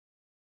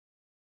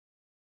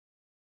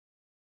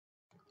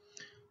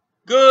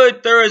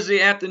Good Thursday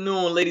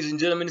afternoon, ladies and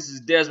gentlemen. This is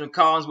Desmond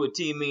Collins with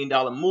Team $1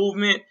 Million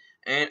Movement,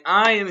 and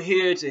I am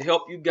here to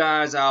help you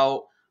guys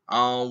out.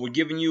 We're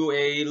giving you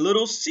a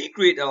little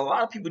secret that a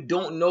lot of people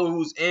don't know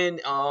who's in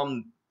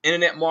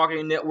internet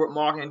marketing, network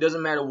marketing. It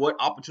doesn't matter what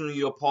opportunity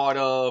you're a part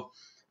of.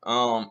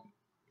 Um,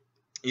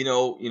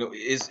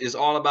 it's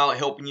all about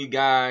helping you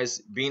guys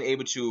being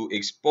able to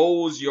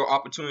expose your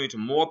opportunity to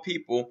more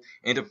people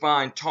and to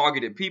find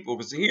targeted people.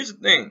 Because here's the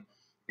thing: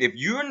 if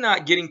you're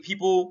not getting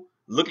people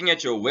looking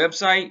at your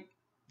website,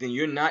 then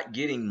you're not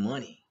getting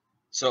money.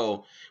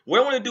 So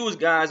what I want to do is,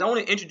 guys, I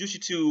want to introduce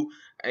you to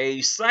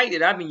a site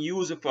that I've been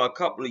using for a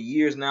couple of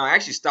years now. I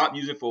actually stopped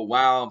using it for a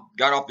while,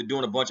 got off to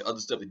doing a bunch of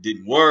other stuff that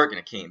didn't work, and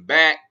I came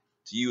back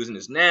to using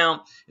this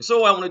now. And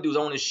so what I want to do is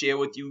I want to share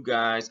with you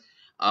guys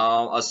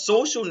a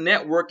social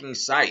networking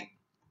site,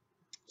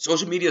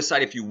 social media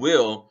site, if you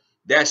will,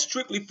 that's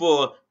strictly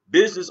for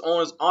business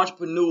owners,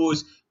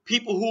 entrepreneurs,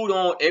 people who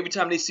don't, every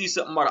time they see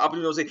something about an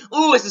opportunity, say,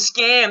 "Oh, it's a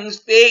scam, it's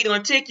fake, they're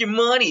gonna take your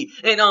money,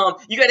 and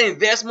you gotta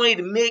invest money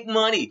to make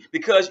money,"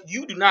 because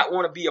you do not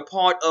want to be a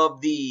part of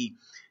the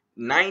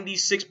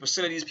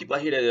 96% of these people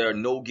out here that are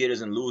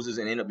no-getters and losers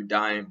and end up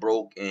dying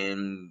broke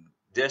and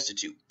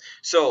destitute.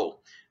 So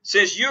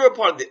since you're a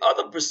part of the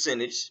other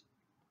percentage,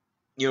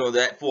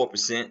 that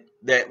 4%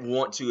 that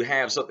want to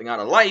have something out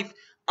of life,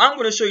 I'm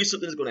going to show you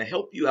something that's going to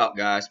help you out,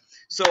 guys.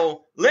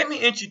 So let me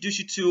introduce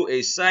you to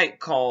a site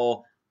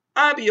called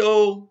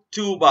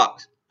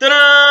IBOToolBox.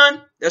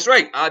 Ta-da! That's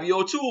right,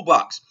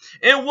 IBOToolBox.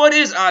 And what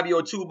is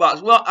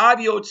IBOToolBox? Well,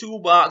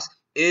 IBOToolBox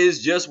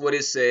is just what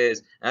it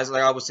says. As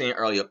like I was saying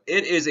earlier,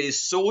 it is a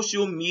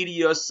social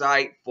media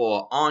site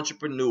for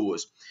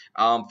entrepreneurs.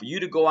 For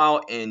you to go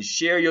out and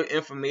share your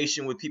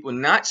information with people,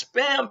 not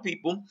spam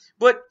people,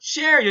 but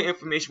share your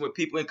information with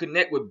people and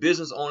connect with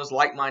business owners,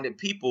 like-minded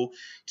people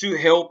to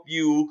help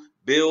you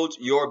build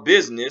your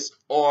business,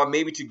 or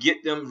maybe to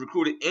get them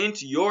recruited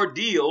into your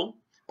deal,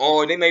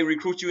 or they may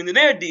recruit you into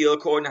their deal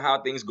according to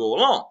how things go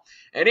along.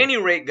 At any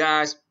rate,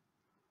 guys,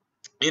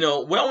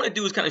 what I want to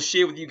do is kind of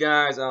share with you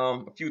guys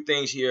a few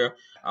things here.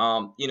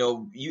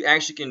 You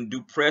actually can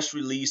do press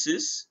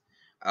releases.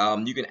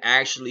 You can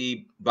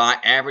actually buy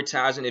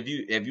advertising. If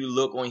you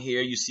look on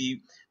here, you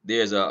see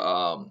there's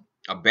a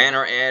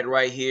banner ad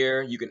right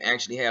here. You can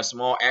actually have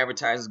small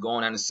advertisements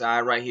going on the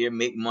side right here.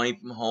 Make money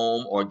from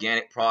home,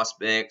 organic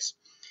prospects,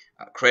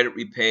 credit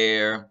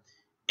repair,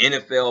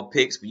 NFL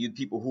picks for you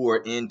people who are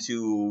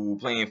into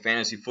playing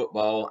fantasy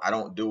football. I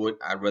don't do it.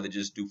 I'd rather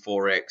just do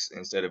Forex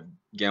instead of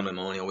gambling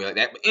money away like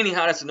that. But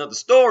anyhow, that's another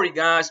story,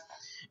 guys.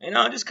 And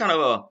just kind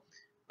of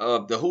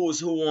the who's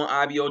who on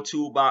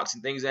IBOToolBox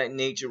and things of that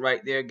nature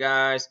right there,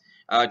 guys.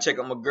 Check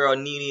out my girl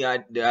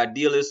Nene, the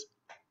Idealist.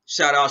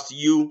 Shout outs to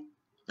you.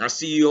 I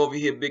see you over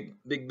here,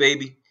 big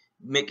baby,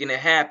 making it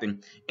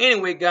happen.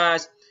 Anyway,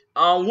 guys,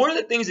 one of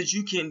the things that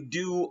you can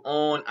do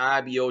on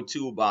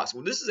IBOToolBox,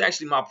 well, this is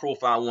actually my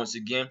profile once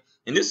again,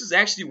 and this is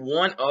actually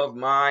one of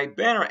my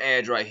banner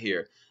ads right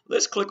here.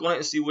 Let's click on it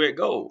and see where it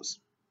goes.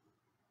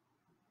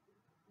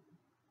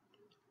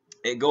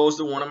 It goes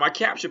to one of my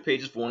capture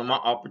pages for one of my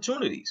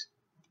opportunities.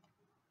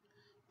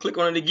 Click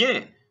on it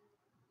again.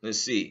 Let's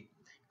see.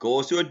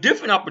 Goes to a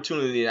different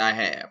opportunity that I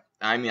have.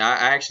 I mean, I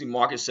actually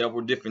market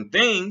several different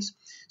things,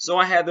 so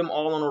I have them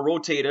all on a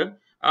rotator.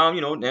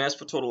 That's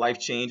for total life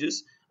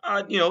changes.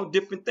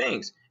 Different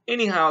things.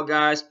 Anyhow,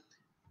 guys,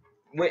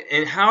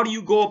 and how do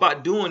you go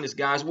about doing this,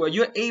 guys? Well,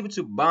 you're able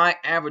to buy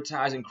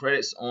advertising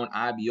credits on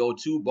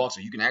IBOToolBox,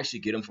 so you can actually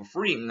get them for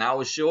free. And I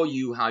will show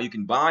you how you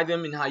can buy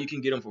them and how you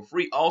can get them for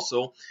free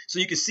also, so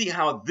you can see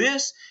how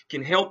this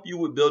can help you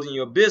with building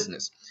your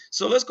business.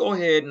 So let's go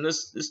ahead and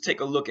let's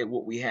take a look at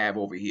what we have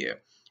over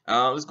here.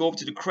 Let's go over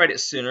to the Credit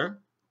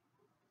Center.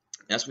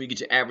 That's where you get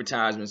your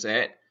advertisements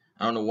at.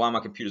 I don't know why my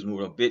computer's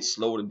moving a bit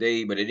slow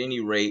today, but at any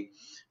rate,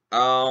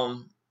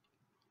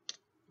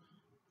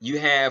 you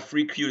have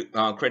free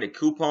credit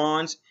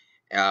coupons.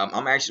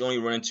 I'm actually only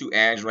running 2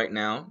 ads right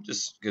now,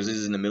 just because this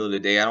is in the middle of the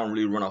day. I don't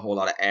really run a whole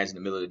lot of ads in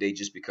the middle of the day,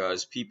 just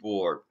because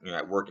people are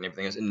at work and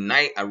everything else. In the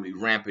night, I really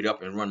ramp it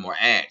up and run more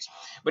ads.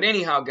 But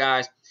anyhow,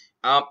 guys,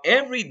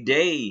 every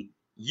day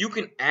you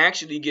can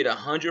actually get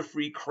 100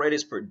 free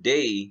credits per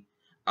day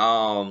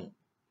by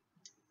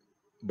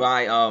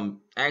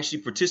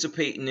actually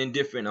participating in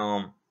different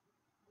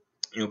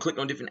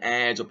clicking on different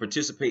ads or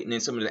participating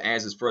in some of the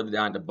ads that's further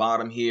down at the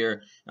bottom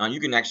here. You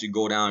can actually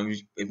go down.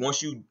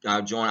 Once you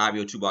join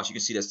IBOToolBox, you can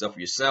see that stuff for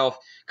yourself.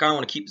 Kind of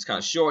want to keep this kind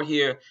of short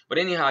here, but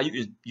anyhow,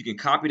 you can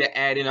copy the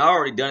ad in. I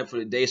already done it for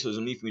the day, so there's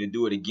no need for me to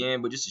do it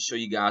again. But just to show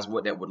you guys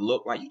what that would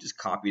look like, you just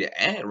copy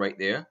the ad right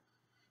there.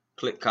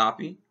 Click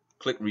copy.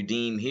 Click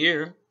redeem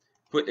here.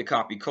 Put the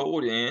copy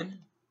code in.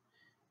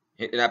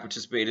 Hit that I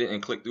participated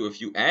and click through a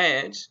few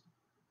ads.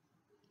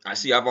 I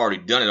see I've already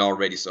done it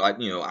already, so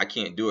I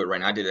can't do it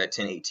right now. I did it at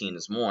 10:18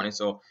 this morning,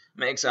 so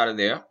I'm X out of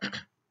there.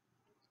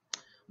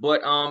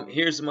 But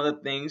here's some other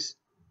things.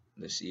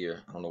 Let's see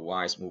here. I don't know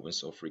why it's moving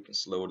so freaking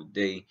slow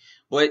today.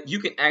 But you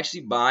can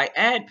actually buy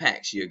ad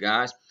packs here,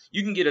 guys.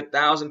 You can get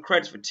 1,000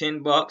 credits for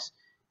 $10,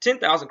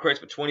 10,000 credits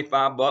for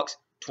 $25,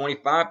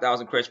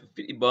 25,000 credits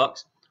for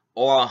 $50,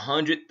 or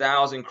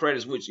 100,000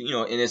 credits, which, you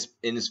know, and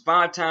it's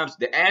 5 times,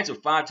 the ads are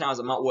 5 times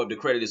the amount what the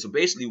credit is. So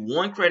basically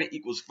 1 credit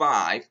equals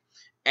 5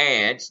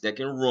 ads that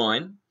can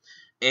run,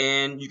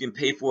 and you can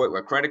pay for it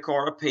with a credit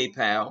card or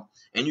PayPal,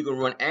 and you can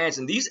run ads.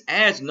 And these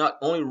ads not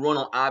only run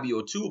on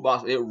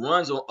IBOToolBox, it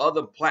runs on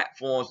other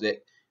platforms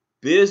that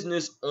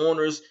business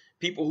owners,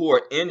 people who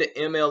are in the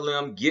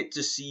MLM, get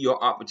to see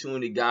your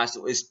opportunity, guys.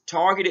 So it's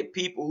targeted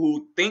people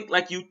who think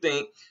like you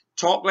think,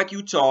 talk like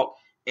you talk,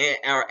 and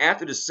are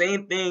after the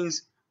same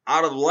things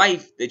out of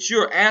life that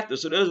you're after.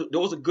 So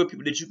those are good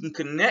people that you can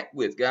connect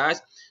with,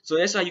 guys. So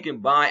that's how you can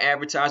buy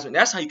advertisement.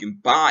 That's how you can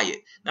buy it.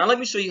 Now let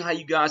me show you how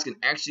you guys can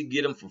actually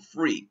get them for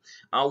free.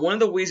 One of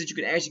the ways that you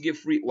can actually get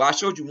free, well, I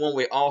showed you one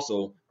way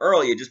also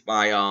earlier, just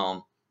by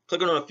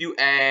clicking on a few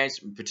ads,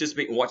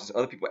 participate and watch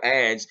other people's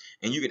ads,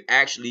 and you can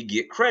actually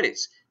get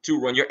credits to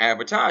run your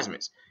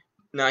advertisements.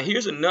 Now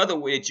here's another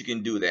way that you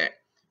can do that,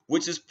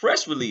 which is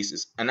press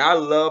releases. And I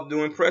love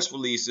doing press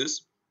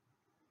releases.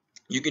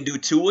 You can do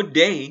 2 a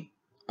day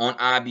on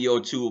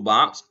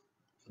IBOToolBox.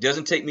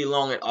 Doesn't take me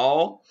long at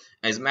all.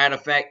 As a matter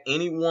of fact,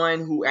 anyone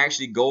who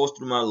actually goes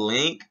through my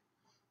link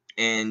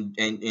and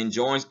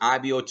joins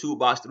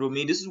IBOToolBox through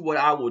me, this is what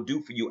I will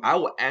do for you. I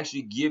will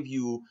actually give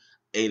you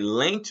a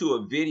link to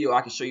a video.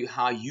 I can show you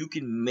how you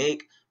can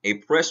make a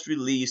press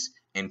release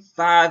in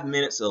 5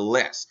 minutes or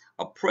less.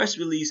 A press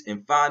release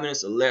in 5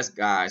 minutes or less,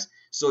 guys.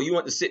 So you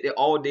want to sit there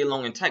all day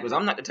long and type, because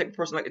I'm not the type of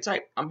person like to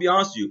type. I'm be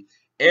honest with you.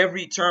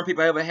 Every term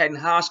paper I ever had in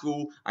high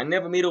school, I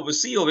never made over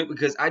C of it,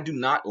 because I do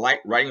not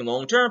like writing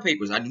long term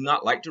papers. I do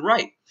not like to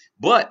write.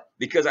 But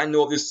because I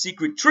know of this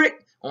secret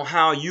trick on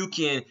how you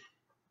can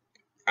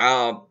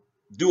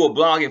do a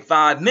blog in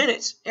 5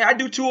 minutes, and I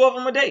do 2 of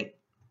them a day.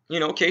 You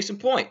know, case in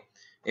point.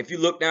 If you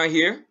look down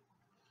here,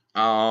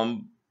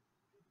 November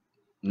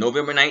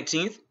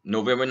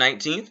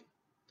 19th,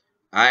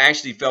 I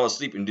actually fell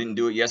asleep and didn't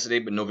do it yesterday,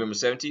 but November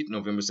 17th,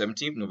 November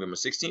 17th, November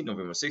 16th,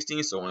 November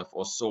 16th, so on and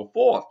so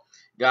forth.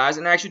 Guys,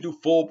 and actually do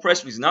full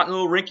press releases, not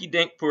little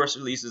rinky-dink press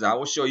releases. I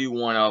will show you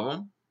one of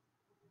them.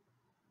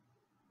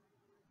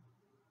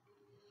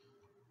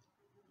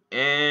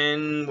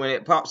 And when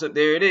it pops up,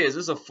 there it is.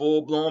 It's a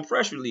full-blown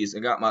press release. I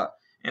got my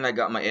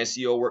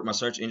SEO work, my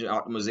search engine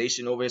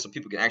optimization over here, so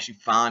people can actually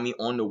find me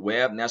on the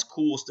web, and that's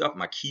cool stuff.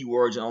 My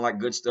keywords and all that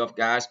good stuff,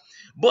 guys.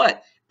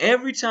 But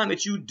every time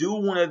that you do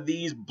one of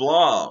these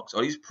blogs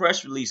or these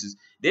press releases,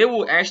 they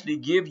will actually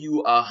give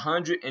you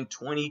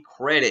 120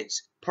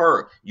 credits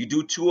per. You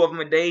do 2 of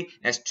them a day,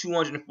 that's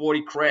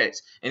 240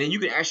 credits. And then you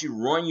can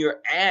actually run your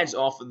ads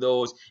off of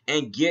those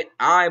and get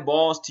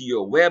eyeballs to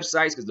your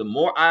websites, because the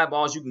more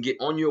eyeballs you can get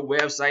on your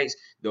websites,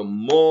 the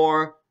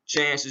more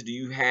chances do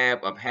you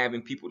have of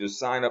having people to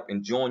sign up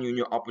and join you in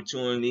your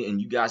opportunity,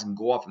 and you guys can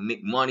go off and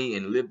make money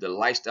and live the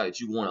lifestyle that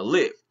you want to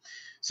live.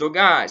 So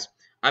guys,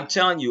 I'm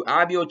telling you,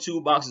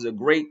 IBOToolBox is a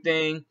great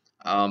thing.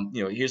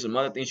 You know, here's some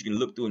other things you can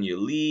look through in your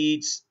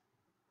leads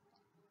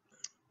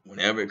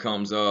whenever it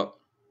comes up.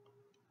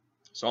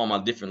 So all my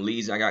different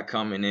leads I got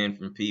coming in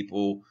from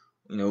people,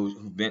 you know,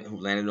 who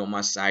landed on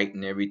my site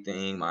and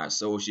everything, my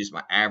associates,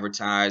 my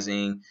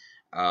advertising.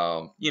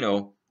 You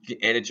know, you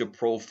can edit your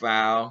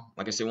profile.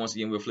 Like I said, once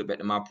again, we'll flip back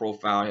to my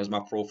profile. Here's my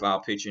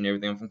profile picture and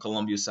everything. I'm from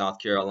Columbia, South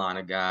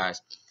Carolina,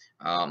 guys.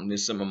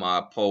 There's some of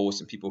my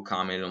posts and people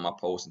commented on my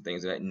posts and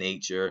things of that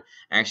nature.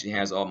 Actually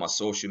has all my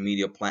social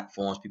media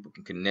platforms people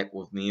can connect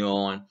with me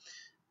on.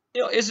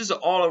 You know, it's just an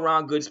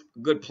all-around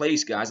good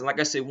place, guys. And like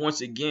I said,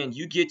 once again,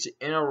 you get to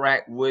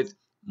interact with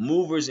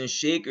movers and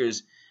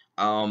shakers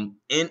in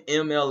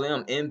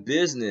MLM, in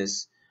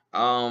business,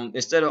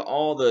 instead of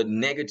all the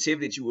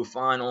negativity that you would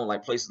find on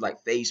like places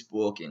like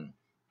Facebook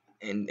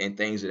and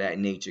things of that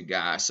nature,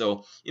 guys.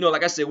 So, you know,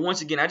 like I said,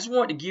 once again, I just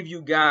wanted to give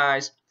you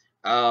guys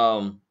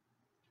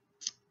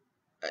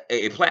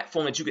a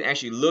platform that you can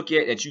actually look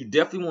at, that you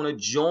definitely want to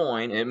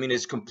join. I mean,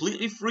 it's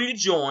completely free to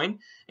join,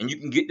 and you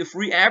can get the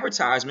free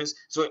advertisements.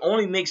 So it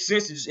only makes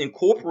sense to just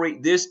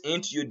incorporate this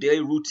into your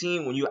daily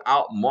routine when you're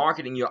out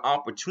marketing your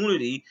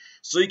opportunity,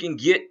 so you can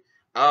get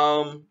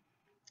some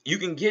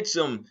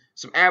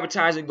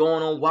advertising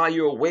going on while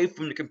you're away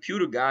from the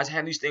computer, guys.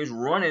 Have these things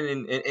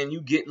running, and you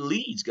get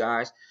leads,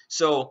 guys.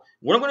 So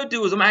what I'm going to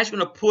do is I'm actually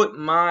going to put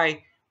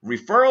my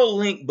referral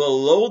link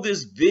below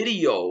this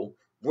video,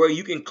 where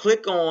you can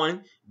click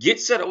on get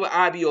set up with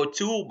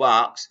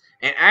IBOToolBox.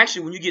 And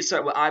actually, when you get set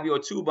up with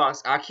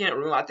IBOToolBox, I can't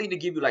remember, I think they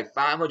give you like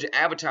 500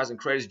 advertising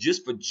credits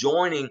just for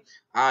joining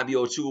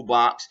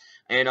IBOToolBox.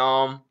 And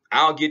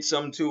I'll get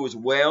some too as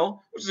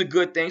well, which is a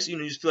good thing. So, you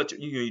know, you just fill out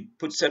you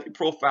set your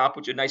profile,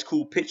 put your nice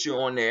cool picture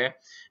on there,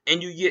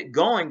 and you get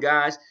going,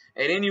 guys.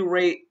 At any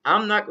rate,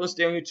 I'm not going to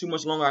stay on here too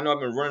much longer. I know I've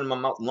been running my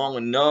mouth long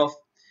enough.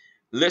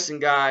 Listen,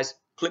 guys,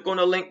 click on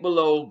the link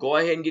below. Go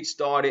ahead and get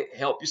started.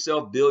 Help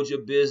yourself build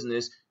your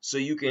business so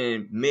you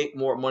can make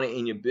more money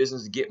in your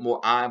business, get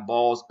more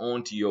eyeballs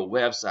onto your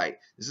website.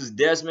 This is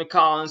Desmond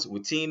Collins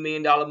with Team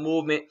 $1 Million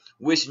Movement,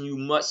 wishing you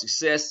much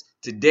success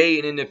today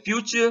and in the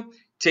future.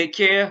 Take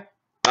care.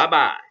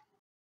 Bye-bye.